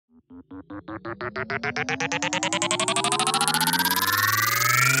Okay,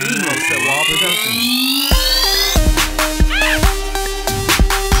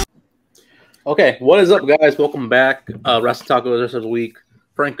 what is up, guys? Welcome back. Wrestling Tacos rest of the week.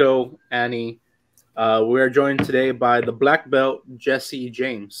 Franco, Annie. We are joined today by the black belt Jess E.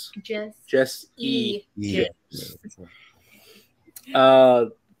 James. Jess E. James.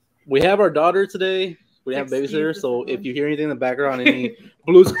 We have our daughter today. We have babysitter, so if you hear anything in the background, any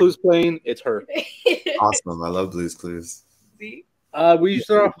Blue's Clues playing, it's her. Awesome. I love Blue's Clues. We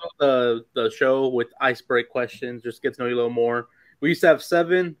start off the show with ice break questions, just get to know you a little more. We used to have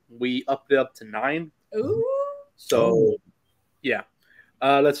 7. We upped it up to 9. Ooh. So, yeah.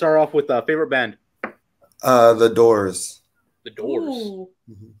 Let's start off with favorite band. The Doors. The Doors. Ooh.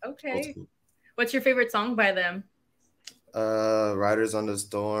 Okay. What's your favorite song by them? Riders on the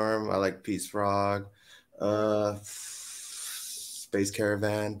Storm. I like Peace Frog. Space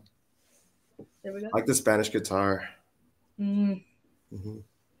Caravan. There we go. I like the Spanish guitar. All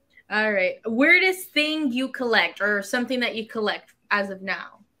right. Weirdest thing you collect or something that you collect as of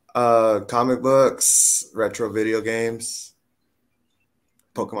now? Comic books, retro video games,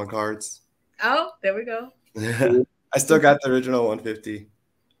 Pokemon cards. Oh, there we go. I still got the original 150.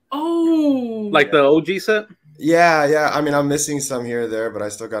 Oh. Like the OG set? Yeah. I mean, I'm missing some here or there, but I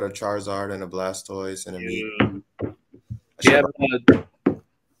still got a Charizard and a Blastoise and a Mew. Do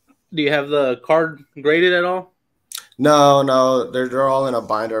you have the card graded at all? No. They're all in a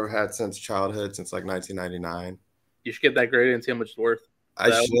binder I've had since childhood, since like 1999. You should get that graded and see how much it's worth. I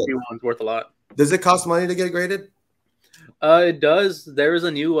should. One's worth a lot. Does it cost money to get graded? It does. There is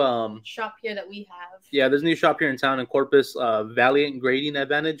a new shop here that we have. Yeah, there's a new shop here in town in Corpus, Valiant Grading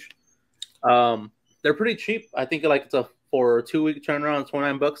Advantage. They're pretty cheap. I think it's for a 2-week turnaround,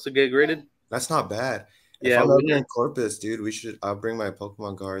 $29 to get graded. That's not bad. Yeah, if I'm over in Corpus, dude, I'll bring my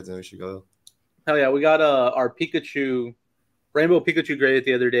Pokemon cards and we should go. Hell yeah, we got our Rainbow Pikachu graded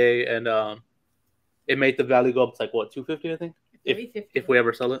the other day, and it made the value go up to $250, I think. If we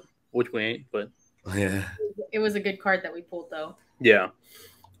ever sell it, which we ain't, but yeah. It was a good card that we pulled though. Yeah.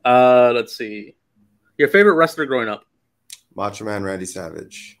 Let's see. Your favorite wrestler growing up? Macho Man Randy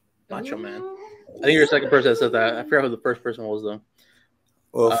Savage. Macho Man. I think you're the second person that said that. I forgot who the first person was though.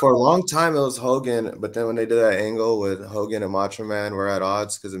 Well, for a long time it was Hogan, but then when they did that angle with Hogan and Macho Man were at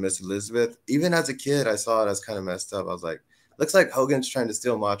odds because of Miss Elizabeth, even as a kid, I saw it as kind of messed up. I was like, looks like Hogan's trying to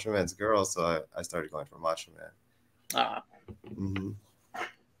steal Macho Man's girl, so I started going for Macho Man.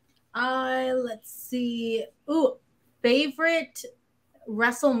 Let's see. Ooh, favorite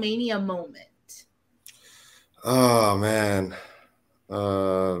WrestleMania moment. Oh man,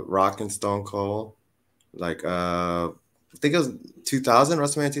 Rock and Stone Cold, I think it was 2000,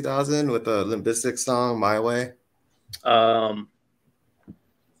 WrestleMania 2000 with the Limp Bizkit song "My Way."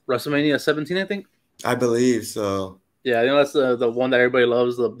 WrestleMania 17, I think. I believe so. Yeah, I think that's the one that everybody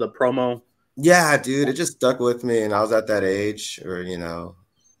loves, the promo. Yeah, dude, it just stuck with me, and I was at that age, or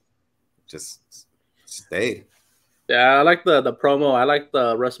just stayed. Yeah, I like the promo. I like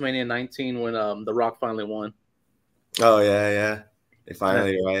the WrestleMania 19 when The Rock finally won. Oh yeah. They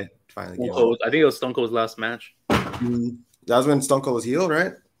finally finally. I think it was Stone Cold's last match. That was when Stone Cold was heel,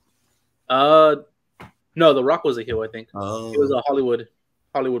 right? No, The Rock was a heel. I think. Oh, it was a Hollywood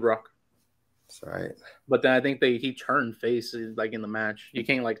Rock. That's right. But then I think he turned face in the match. You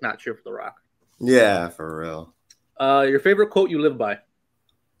can't not cheer for The Rock. Yeah, for real. Your favorite quote you live by?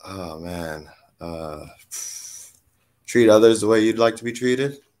 Oh man, treat others the way you'd like to be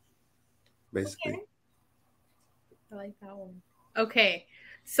treated. Basically. Okay. I like that one. Okay,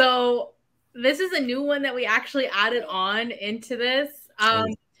 so this is a new one that we actually added on into this.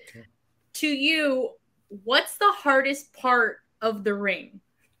 To you, what's the hardest part of the ring?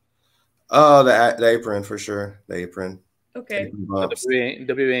 Oh, the apron for sure. The apron. Okay.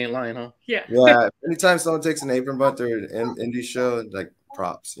 WWE ain't lying, huh? Yeah. Yeah. Anytime someone takes an apron bump, they're an indie show,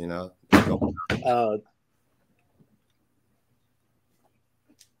 props,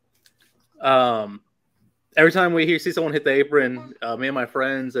 Every time we see someone hit the apron, me and my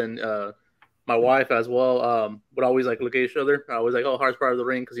friends and my wife as well would always look at each other. I was oh, hardest part of the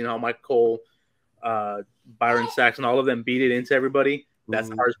ring, because how Mike Cole, Byron Saxton, all of them beat it into everybody. That's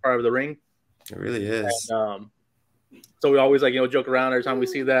the hardest part of the ring. It really is. And, so we always joke around every time we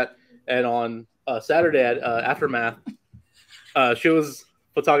see that. And on Saturday at Aftermath, she was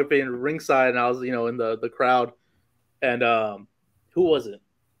photography in ringside, and I was in the crowd. And who was it?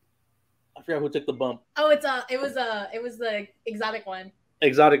 I forgot who took the bump. Oh, it was the exotic one.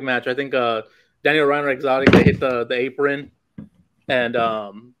 Exotic match. I think Daniel Reiner Exotic, they hit the apron, and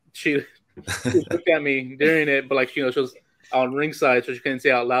she looked at me during it, but she was on ringside, so she couldn't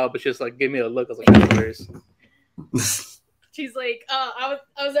say out loud, but she just like gave me a look. I was like, that's hilarious. She's like, I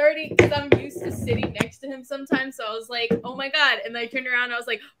was already, because I'm used to sitting next to him sometimes, so I was like, oh my god, and then I turned around and I was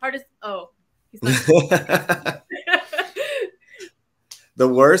like, hardest. Oh, he's not. The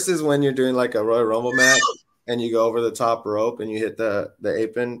worst is when you're doing like a Royal Rumble match and you go over the top rope and you hit the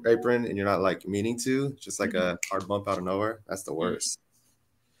apron and you're not like meaning to, just like a hard bump out of nowhere. That's the worst.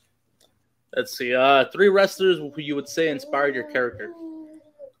 Let's see. 3 wrestlers who you would say inspired your character.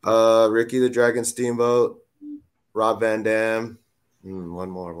 Ricky the Dragon Steamboat, Rob Van Dam. One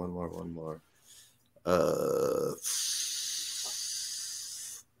more.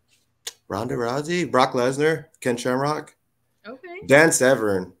 Ronda Rousey, Brock Lesnar, Ken Shamrock. Okay. Dan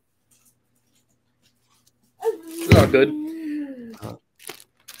Severn. It's all good.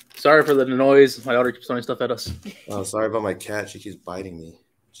 Sorry for the noise. My daughter keeps throwing stuff at us. Oh, sorry about my cat. She keeps biting me.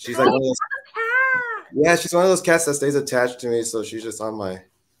 She's like one of those. Yeah, she's one of those cats that stays attached to me, so she's just on my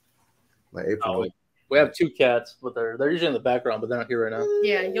apron. Oh, we have 2 cats, but they're usually in the background, but they're not here right now.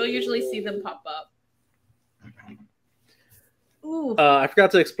 Yeah, you'll usually see them pop up. Ooh. I forgot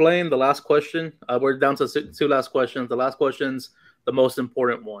to explain the last question. We're down to 2 last questions. The last question's the most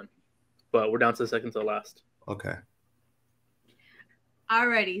important one, but we're down to the second to the last. Okay.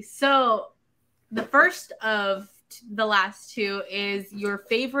 Alrighty. So the first of the last 2 is your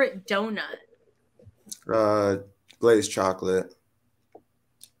favorite donut. Glazed chocolate.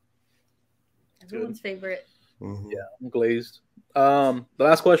 Everyone's favorite. Mm-hmm. Yeah, I'm glazed. The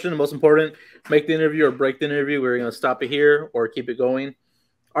last question, the most important: make the interview or break the interview. We're gonna stop it here or keep it going.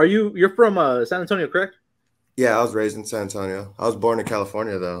 You're from San Antonio, correct? Yeah, I was raised in San Antonio. I was born in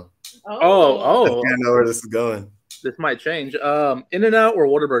California, though. Oh! I can't know where this is going. This might change. In-N-Out or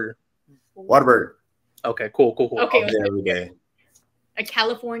Whataburger? Whataburger. Okay, cool. Okay, every day. A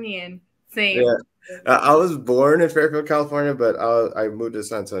Californian. Same. Yeah. I was born in Fairfield, California, but I moved to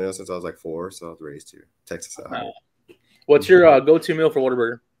San Antonio since I was like 4, so I was raised here, Texas. What's your go-to meal for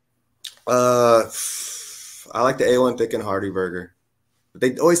Whataburger? I like the A1 thick and hearty burger. But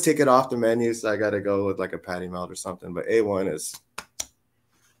they always take it off the menu, so I got to go with like a patty melt or something. But A1 is.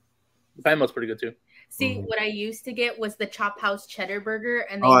 The patty melt's pretty good too. See, what I used to get was the Chop House cheddar burger,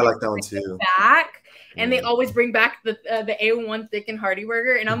 and they I like that one too. Back, and they always bring back the A1 thick and hearty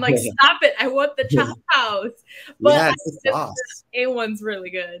burger, and I'm like, stop it! I want the Chop House. But A1's really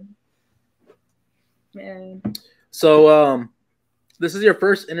good, man. So, this is your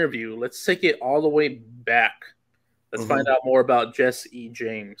first interview. Let's take it all the way back. Let's find out more about Jess E.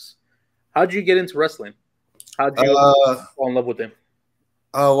 James. How'd you get into wrestling? How'd you fall in love with him?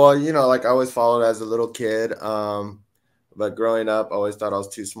 Well, like I always followed as a little kid. But growing up, I always thought I was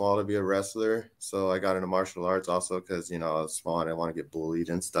too small to be a wrestler. So I got into martial arts also because, I was small and I didn't want to get bullied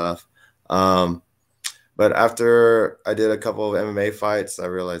and stuff. But after I did a couple of MMA fights, I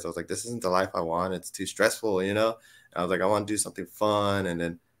realized I was like, this isn't the life I want. It's too stressful, And I was like, I want to do something fun. And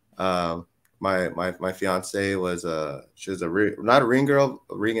then my fiance was she was not a ring girl,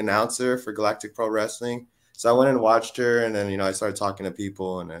 a ring announcer for Galactic Pro Wrestling. So I went and watched her, and then I started talking to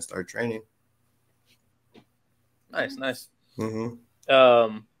people, and I started training. Nice. Mm-hmm.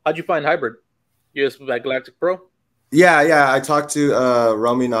 How'd you find Hybrid? You just at Galactic Pro? Yeah. I talked to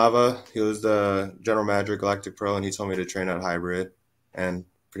Romy Nava. He was the general manager of Galactic Pro, and he told me to train at Hybrid, and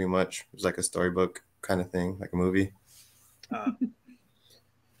pretty much it was like a storybook kind of thing, like a movie.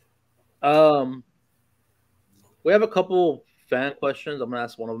 We have a couple fan questions. I'm gonna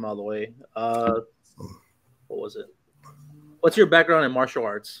ask one of them out of the way. What was it? What's your background in martial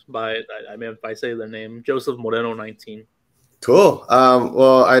arts? I mean, if I say the name, Joseph Moreno 19. Cool.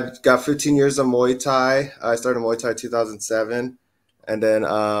 Well, I got 15 years of Muay Thai. I started Muay Thai 2007, and then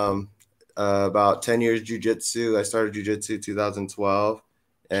about 10 years Jiu-Jitsu. I started Jiu-Jitsu 2012,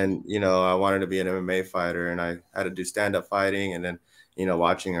 and I wanted to be an MMA fighter, and I had to do stand-up fighting, and then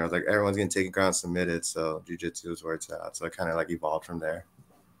watching her, I was like, everyone's getting taken ground submitted, so Jiu-Jitsu is where it's at. So I kind of like evolved from there.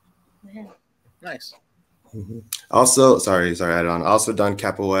 Yeah. Nice. Mm-hmm. Also, sorry, I had on. Also done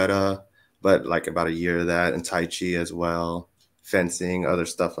capoeira, but like about a year of that, and Tai Chi as well, fencing, other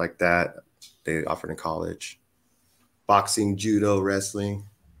stuff like that. They offered in college, boxing, judo, wrestling.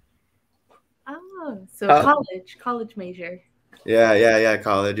 Oh, so college major. Yeah,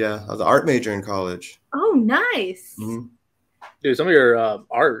 college. Yeah, I was an art major in college. Oh, nice. Mm-hmm. Dude, some of your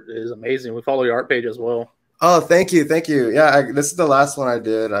art is amazing. We follow your art page as well. Oh, thank you. Yeah, this is the last one I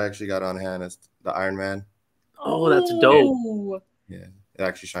did. I actually got on hand. It's the Iron Man. Oh, that's dope. Yeah, it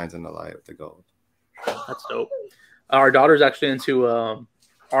actually shines in the light with the gold. That's dope. Our daughter's actually into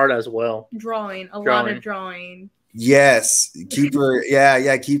art as well. Drawing, a lot of drawing. Yes, keep her.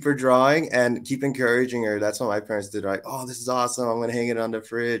 Yeah, keep her drawing and keep encouraging her. That's what my parents did. Like, oh, this is awesome. I'm gonna hang it on the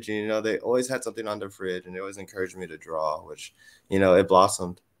fridge. And, they always had something on the fridge, and they always encouraged me to draw, which it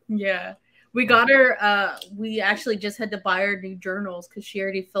blossomed. Yeah, we got her. We actually just had to buy her new journals because she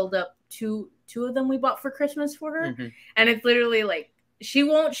already filled up two of them we bought for Christmas for her, and it's literally like she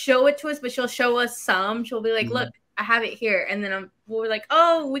won't show it to us, but she'll show us some. She'll be like, "Look, I have it here," and then we're like,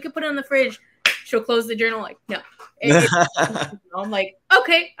 "Oh, we could put it on the fridge." She'll close the journal like, no. I'm like,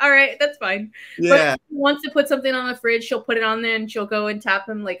 okay, all right, that's fine. Yeah. But if she wants to put something on the fridge, she'll put it on there and she'll go and tap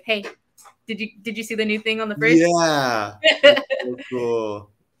him like, hey, did you see the new thing on the fridge? Yeah. That's so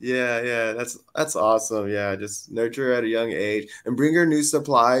cool. Yeah. That's awesome. Yeah, just nurture her at a young age and bring her new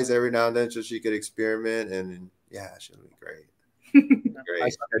supplies every now and then so she could experiment, and yeah, she'll be great. Great. I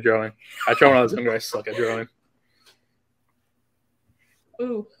suck at drawing. I tried when I was younger. I suck at drawing.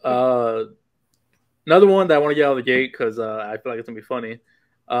 Ooh. Another one that I want to get out of the gate because I feel like it's gonna be funny.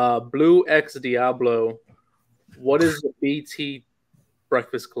 Blue X Diablo. What is the BT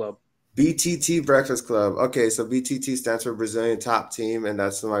Breakfast Club? BTT Breakfast Club. Okay, so BTT stands for Brazilian Top Team, and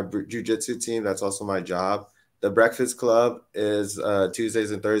that's my jiu-jitsu team. That's also my job. The Breakfast Club is Tuesdays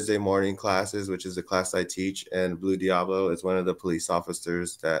and Thursday morning classes, which is the class I teach, and Blue Diablo is one of the police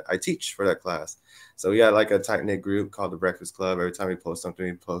officers that I teach for that class. So we got like a tight-knit group called the Breakfast Club. Every time we post something,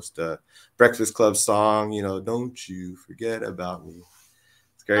 we post a Breakfast Club song, don't you forget about me.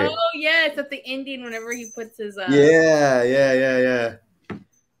 It's great. Oh, yeah, it's at the ending whenever he puts his... Yeah.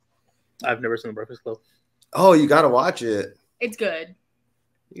 I've never seen the Breakfast Club. Oh, you got to watch it. It's good.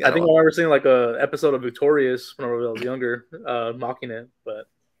 I think I've ever seen like a episode of Victorious when I was younger, mocking it, but...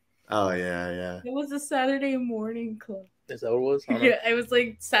 Oh, yeah. It was a Saturday morning club. Is that what it was? Yeah, it was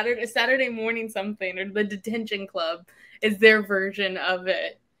like Saturday morning something, or the detention club is their version of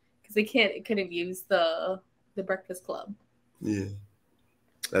it because they couldn't use the Breakfast Club. Yeah,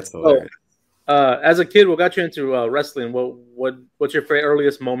 that's hilarious. As a kid, what got you into wrestling? What's your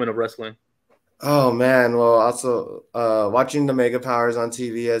earliest moment of wrestling? Oh man, well, also watching the Mega Powers on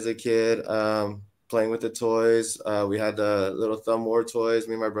TV as a kid, playing with the toys. We had the little Thumb War toys.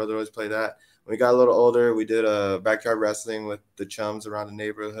 Me and my brother always played that. When we got a little older, we did backyard wrestling with the chums around the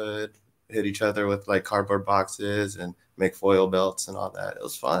neighborhood, hit each other with like cardboard boxes and make foil belts and all that. It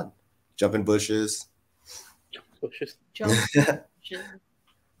was fun. Jumping bushes. Jump bushes.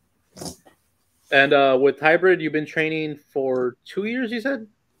 And with hybrid, you've been training for 2 years, you said?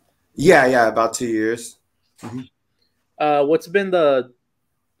 Yeah, about 2 years. What's been the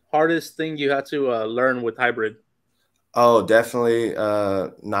hardest thing you had to learn with hybrid? Oh, definitely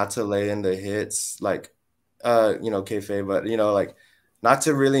not to lay in the hits, like kayfabe, but like not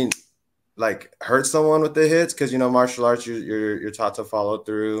to really like hurt someone with the hits, because martial arts you're taught to follow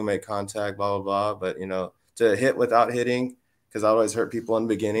through, make contact, blah blah blah. But to hit without hitting, because I always hurt people in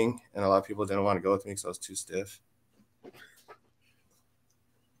the beginning, and a lot of people didn't want to go with me because I was too stiff.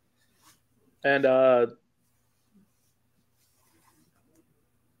 And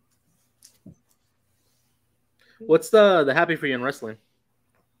what's the happy for you in wrestling?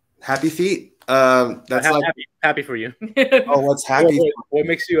 Happy feet. That's happy for you. Oh, what's happy? What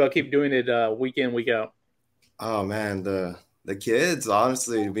makes you keep doing it week in, week out? Oh man, the kids,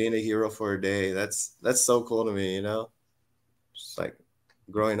 honestly, being a hero for a day. That's so cool to me. Just like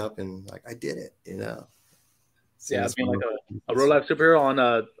growing up and like I did it. Yeah, being like a real life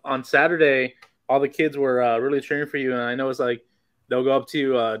superhero. On Saturday, all the kids were really cheering for you, and I know it's like they'll go up to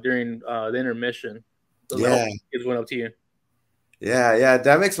you during the intermission. Yeah, kids went up to you. Yeah,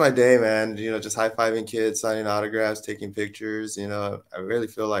 that makes my day, man. Just high-fiving kids, signing autographs, taking pictures. I really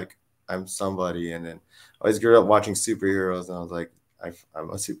feel like I'm somebody. And then I always grew up watching superheroes, and I was like, I'm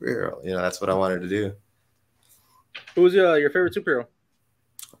a superhero. That's what I wanted to do. Who's your favorite superhero?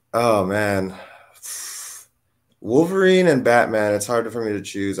 Oh man, Wolverine and Batman. It's hard for me to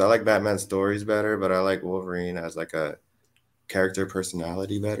choose. I like Batman's stories better, but I like Wolverine as like a character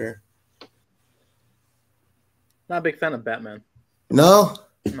personality better. Not a big fan of Batman. No.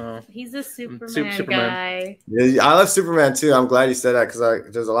 He's a Superman guy. Yeah, I love Superman too. I'm glad you said that,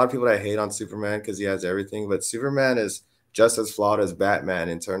 because there's a lot of people that hate on Superman because he has everything, but Superman is just as flawed as Batman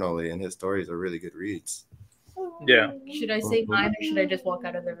internally, and his stories are really good reads. Yeah. Should I say mine, or should I just walk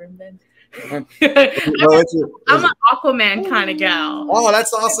out of the room then? I'm an Aquaman kind of gal. Oh,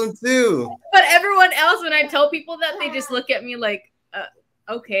 that's awesome too. But everyone else, when I tell people that, they just look at me like,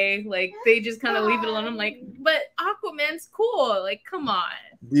 okay, like they just kind of leave it alone. I'm like, but Aquaman's cool. Like, come on.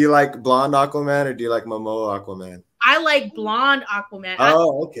 Do you like blonde Aquaman or do you like Momoa Aquaman? I like blonde Aquaman.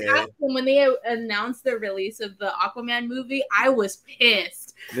 Oh, okay. When they announced the release of the Aquaman movie, I was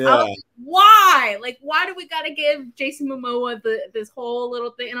pissed Yeah. Like, why? Like, why do we gotta give Jason Momoa this whole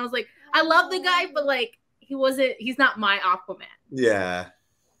little thing? And I was like, I love the guy, but like, he's not my Aquaman. Yeah.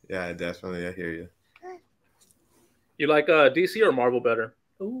 Yeah, definitely. I hear you. You like DC or Marvel better?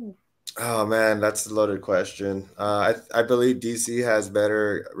 Ooh. Oh man, that's a loaded question. I believe DC has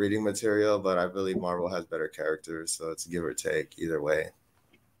better reading material, but I believe Marvel has better characters, so it's give or take either way.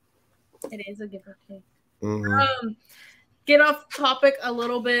 It is a give or take. Mm-hmm. Get off topic a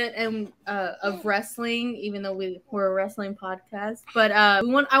little bit and of wrestling, even though we're a wrestling podcast. But I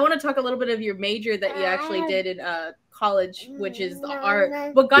want to talk a little bit of your major that you actually did in college, which is the art.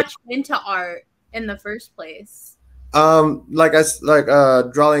 What got you into art in the first place? Drawing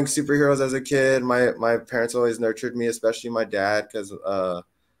superheroes as a kid. My parents always nurtured me, especially my dad, because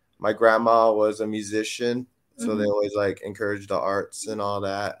my grandma was a musician, so they always like encouraged the arts and all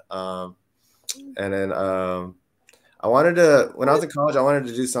that. And then I wanted to, when I was in college, I wanted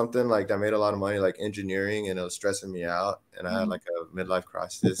to do something like that made a lot of money, like engineering, and it was stressing me out. And I had like a midlife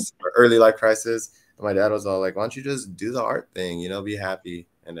crisis or early life crisis. And my dad was all like, "Why don't you just do the art thing? You know, be happy."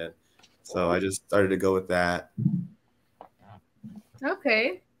 And then, so I just started to go with that.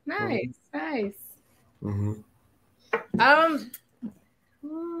 Okay, nice. Mm-hmm.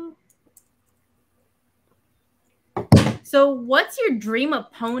 So what's your dream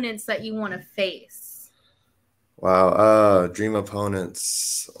opponents that you want to face? Wow, dream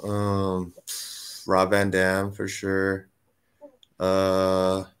opponents. Rob Van Dam for sure.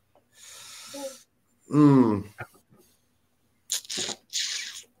 God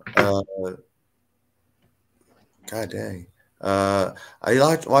dang. I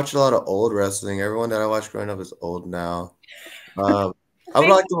watched a lot of old wrestling. Everyone that I watched growing up is old now. I would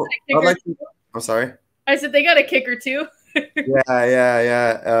like to. I'm sorry. I said they got a kicker too.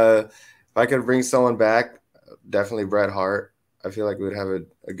 Yeah. If I could bring someone back, definitely Bret Hart. I feel like we would have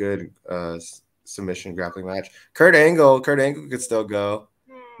a good submission grappling match. Kurt Angle could still go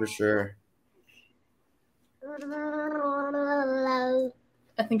for sure.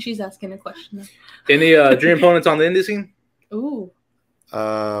 I think she's asking a question. Any dream opponents on the indie scene? Ooh.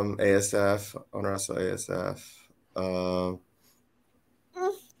 ASF. I want to wrestle ASF.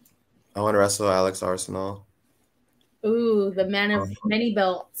 I want to wrestle Alex Arsenal. Ooh, the man of many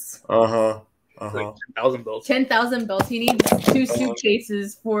belts. Like 10,000 belts. 10,000 belts. He needs 2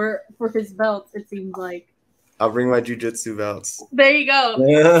 suitcases for his belts, it seems like. I'll bring my jiu-jitsu belts. There you go.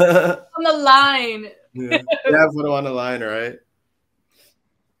 On the line. Yeah, put them on the line, right?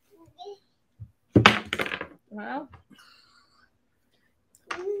 Well.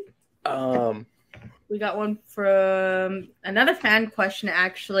 We got one from another fan question,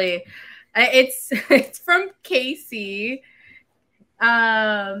 actually. It's from Casey.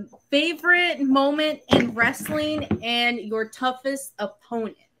 Favorite moment in wrestling and your toughest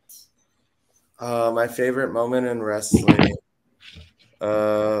opponent? My favorite moment in wrestling.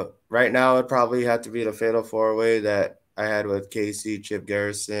 Right now it'd probably have to be the Fatal 4-Way that I had with Casey, Chip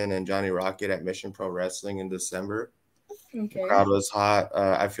Garrison, and Johnny Rocket at Mission Pro Wrestling in December. Okay. The crowd was hot.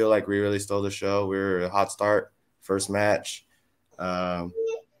 I feel like we really stole the show. We were a hot start, first match.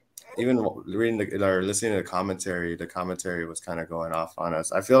 Even reading or listening to the commentary was kind of going off on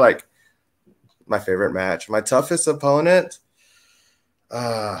us. I feel like my favorite match. My toughest opponent,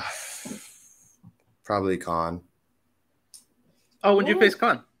 probably Khan. Oh, when did you face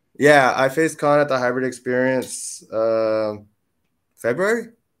Khan? Yeah, I faced Khan at the Hybrid Experience February.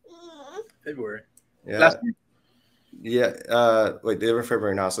 Yeah. Last year? Yeah. Wait, they were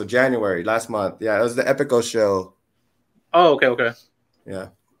February now. So January, last month. Yeah, it was the Epico show. Oh, okay. Yeah.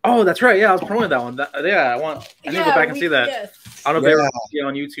 Oh, that's right. Yeah, I was promoting that one. I need to go back and see that. Yes. I don't know if they're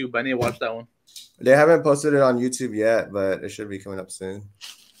on YouTube, but I need to watch that one. They haven't posted it on YouTube yet, but it should be coming up soon.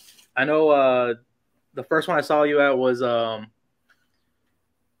 I know the first one I saw you at was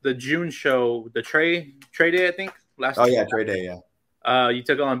the June show, the Trey Day, I think. Yeah, Trey Day, yeah. You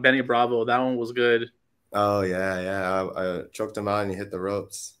took on Benny Bravo. That one was good. Oh, yeah. I choked him out and he hit the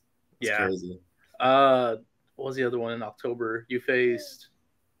ropes. It's crazy. What was the other one in October? You faced...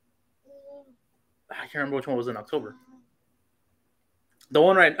 I can't remember which one was in October. The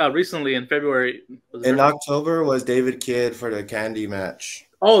one recently in February. October was David Kidd for the Candy match.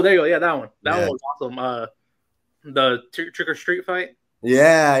 Oh, there you go. Yeah, that one. That one was awesome. The Trick or Street fight.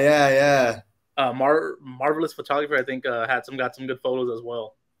 Yeah. Marvelous Photographer, I think, got some good photos as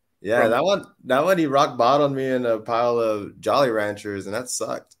well. Yeah, that one he rock bottomed me in a pile of Jolly Ranchers, and that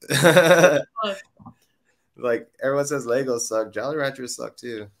sucked. Like everyone says Legos suck. Jolly Ranchers suck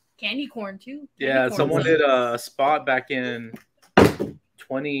too. Candy corn too. Someone did a spot back in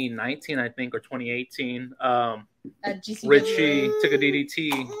 2019, I think, or 2018. At GCW. Richie took a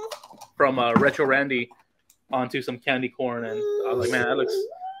DDT from Retro Randy onto some candy corn, and I was like, man, that looks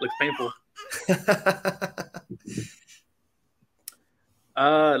painful.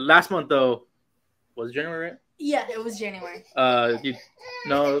 Last month though, was it January, right? Yeah, it was January.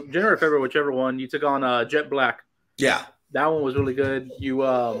 January, February, whichever one. You took on Jet Black. Yeah, that one was really good. You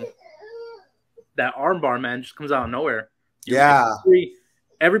that armbar, man, just comes out of nowhere.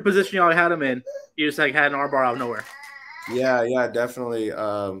 Every position y'all had him in, you just like had an armbar out of nowhere. Yeah, definitely.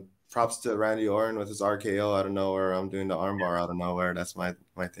 Props to Randy Orton with his RKO out of nowhere. I'm doing the armbar out of nowhere. That's my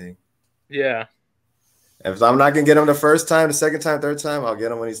thing. Yeah. If I'm not gonna get him the first time, the second time, third time, I'll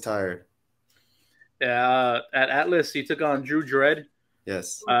get him when he's tired. Yeah. At Atlas, you took on Drew Dredd.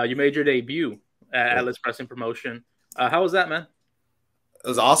 Yes. You made your debut at Atlas Wrestling Promotion. How was that, man? It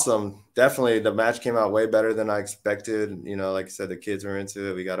was awesome. Definitely, the match came out way better than I expected. You know, like I said, the kids were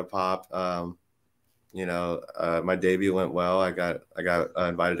into it. We got a pop. My debut went well. I got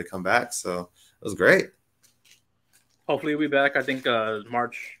invited to come back, so it was great. Hopefully, we'll be back. I think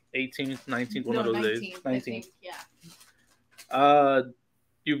March 18th, 19th, one of those 19th, days. 19th. Yeah.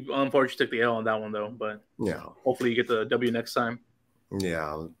 You unfortunately took the L on that one though, but yeah. Hopefully, you get the W next time.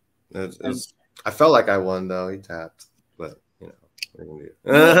 Yeah, I felt like I won though. He tapped, but you know, what are you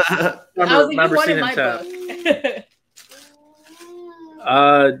gonna do? remember seeing him tap.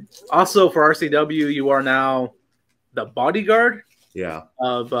 Also for RCW, you are now the bodyguard. Yeah.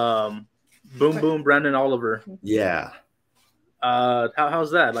 Of Boom Boom Brandon Oliver. Yeah.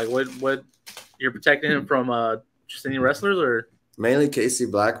 How's that? Like, what you're protecting him from? Just any wrestlers or mainly Casey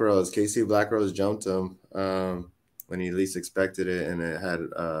Blackrose. Casey Blackrose jumped him when he least expected it, and it had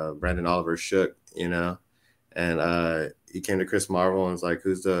Brandon Oliver shook, you know, and he came to Chris Marvel and was like,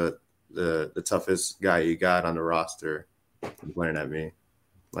 "Who's the toughest guy you got on the roster?" He pointed at me.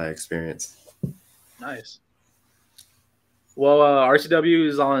 My experience. Nice. Well, RCW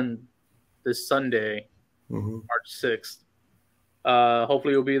is on this Sunday, March 6th.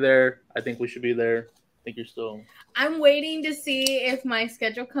 Hopefully you'll be there. I think we should be there. I think you're still. I'm waiting to see if my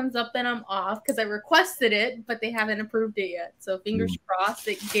schedule comes up and I'm off because I requested it, but they haven't approved it yet. So fingers crossed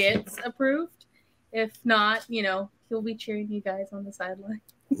it gets approved. If not, you know, he'll be cheering you guys on the sideline.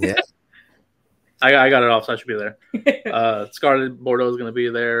 Yeah. I got it off, so I should be there. Scarlett Bordeaux is going to be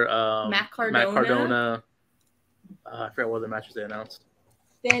there. Matt Cardona. I forgot what other matches they announced.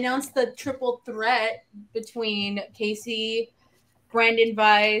 They announced the triple threat between Casey, Brandon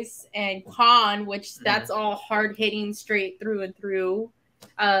Weiss, and Khan, which that's all hard hitting straight through and through.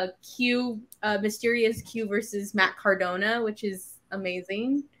 Mysterious Q versus Matt Cardona, which is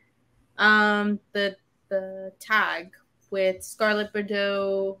amazing. The tag with Scarlett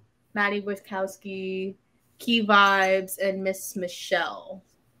Bordeaux, Maddie Witkowski, Key Vibes, and Miss Michelle.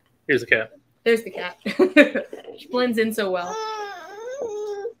 Here's the cat. There's the cat. She blends in so well.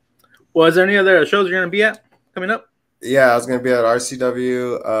 Well, is there any other shows you're going to be at coming up? Yeah, I was going to be at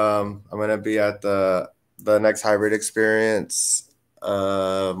RCW. I'm going to be at the next Hybrid Experience,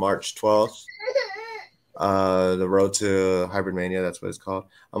 March 12th. The Road to Hybrid Mania, that's what it's called.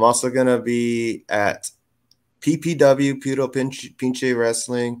 I'm also going to be at PPW, Puro Pinche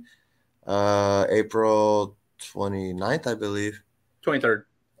Wrestling, April 29th, I believe. 23rd.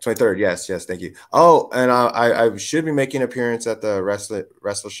 23rd, yes, thank you. Oh, and I should be making an appearance at the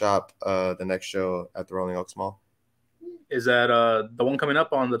Wrestle Shop, the next show at the Rolling Oaks Mall. Is that the one coming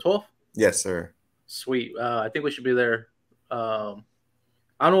up on the 12th? Yes, sir. Sweet. I think we should be there. I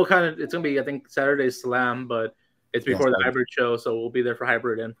don't know what kind of it's gonna be. I think Saturday's Slam, but it's before the Hybrid show, so we'll be there for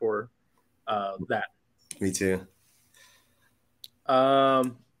Hybrid and for that. Me too.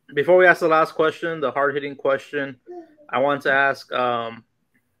 Before we ask the last question, the hard-hitting question, I want to ask,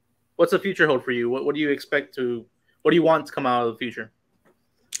 what's the future hold for you? What do you expect to? What do you want to come out of the future?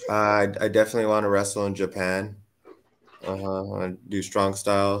 I definitely want to wrestle in Japan. I do strong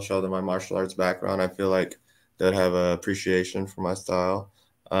style, show them my martial arts background. I feel like they'd have an appreciation for my style.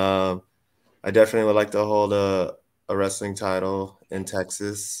 I definitely would like to hold a wrestling title in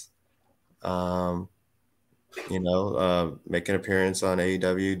Texas. Make an appearance on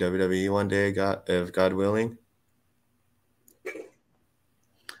AEW, WWE one day, if God willing.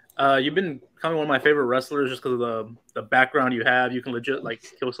 You've been kind of one of my favorite wrestlers just because of the background you have. You can legit like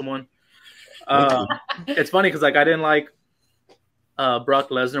kill someone. It's funny because like I didn't like Brock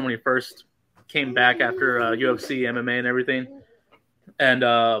Lesnar when he first came back after UFC, MMA, and everything. And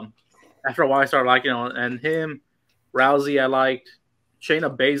after a while, I started liking him. And him, Rousey, I liked.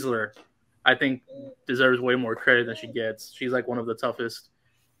 Shayna Baszler, I think, deserves way more credit than she gets. She's like one of the toughest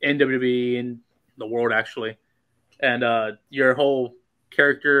in WWE in the world, actually. And your whole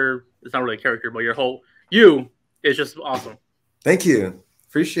character. It's not really a character, but your whole you is just awesome. Thank you.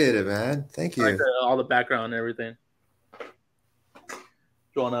 Appreciate it, man. Thank you. I like all the background and everything. Do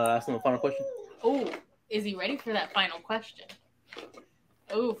you want to ask him a final question? Oh, is he ready for that final question?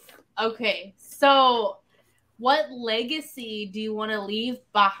 Oof. Okay. So, what legacy do you want to leave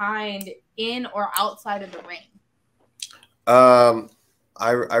behind in or outside of the ring? I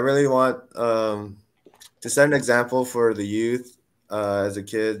really want to set an example for the youth. As a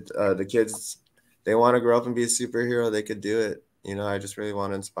kid, the kids, they want to grow up and be a superhero. They could do it. You know, I just really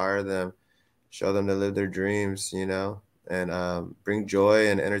want to inspire them, show them to live their dreams, you know, and bring joy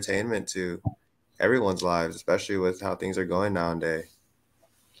and entertainment to everyone's lives, especially with how things are going nowadays.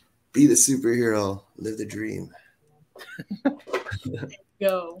 Be the superhero, live the dream.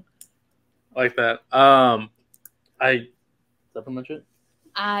 Go. Like that. Is that pretty much it?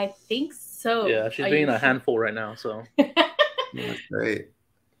 I think so. Yeah, she's being a handful right now, so. That's great.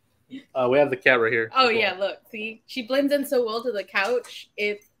 We have the cat right here. Oh, yeah, look. See? She blends in so well to the couch.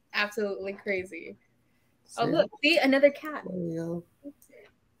 It's absolutely crazy. Oh, look. See? Another cat. There you go.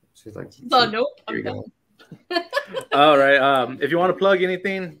 She's like, oh, nope. Here you go. All right. If you want to plug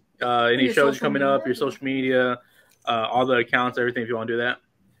anything, any Your shows social coming media? up, your social media, all the accounts, everything, if you want to do that.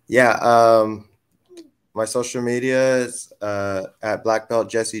 Yeah. My social media is at Black Belt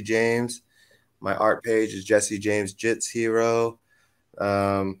Jesse James. My art page is Jesse James Jits Hero.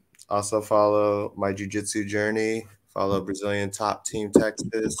 Also follow my jiu-jitsu journey. Follow Brazilian Top Team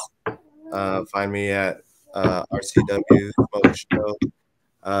Texas. Find me at RCW Smoke Show,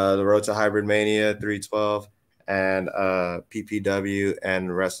 the Road to Hybrid Mania 312, and PPW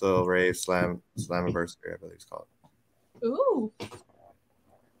and Wrestle Rave Slammiversary, I believe it's called. Ooh.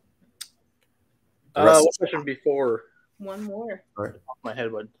 What question before? One more. Right. Off my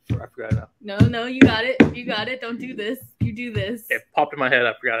head, but I forgot now. No, you got it. You got it. Don't do this. You do this. It popped in my head.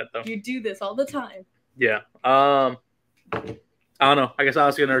 I forgot it though. You do this all the time. Yeah. I don't know. I guess I'll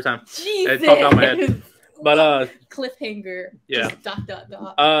ask you another time. Jesus. It popped out my head. But cliffhanger. Yeah.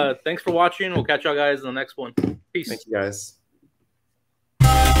 Just ... Thanks for watching. We'll catch y'all guys in the next one. Peace. Thank you, guys.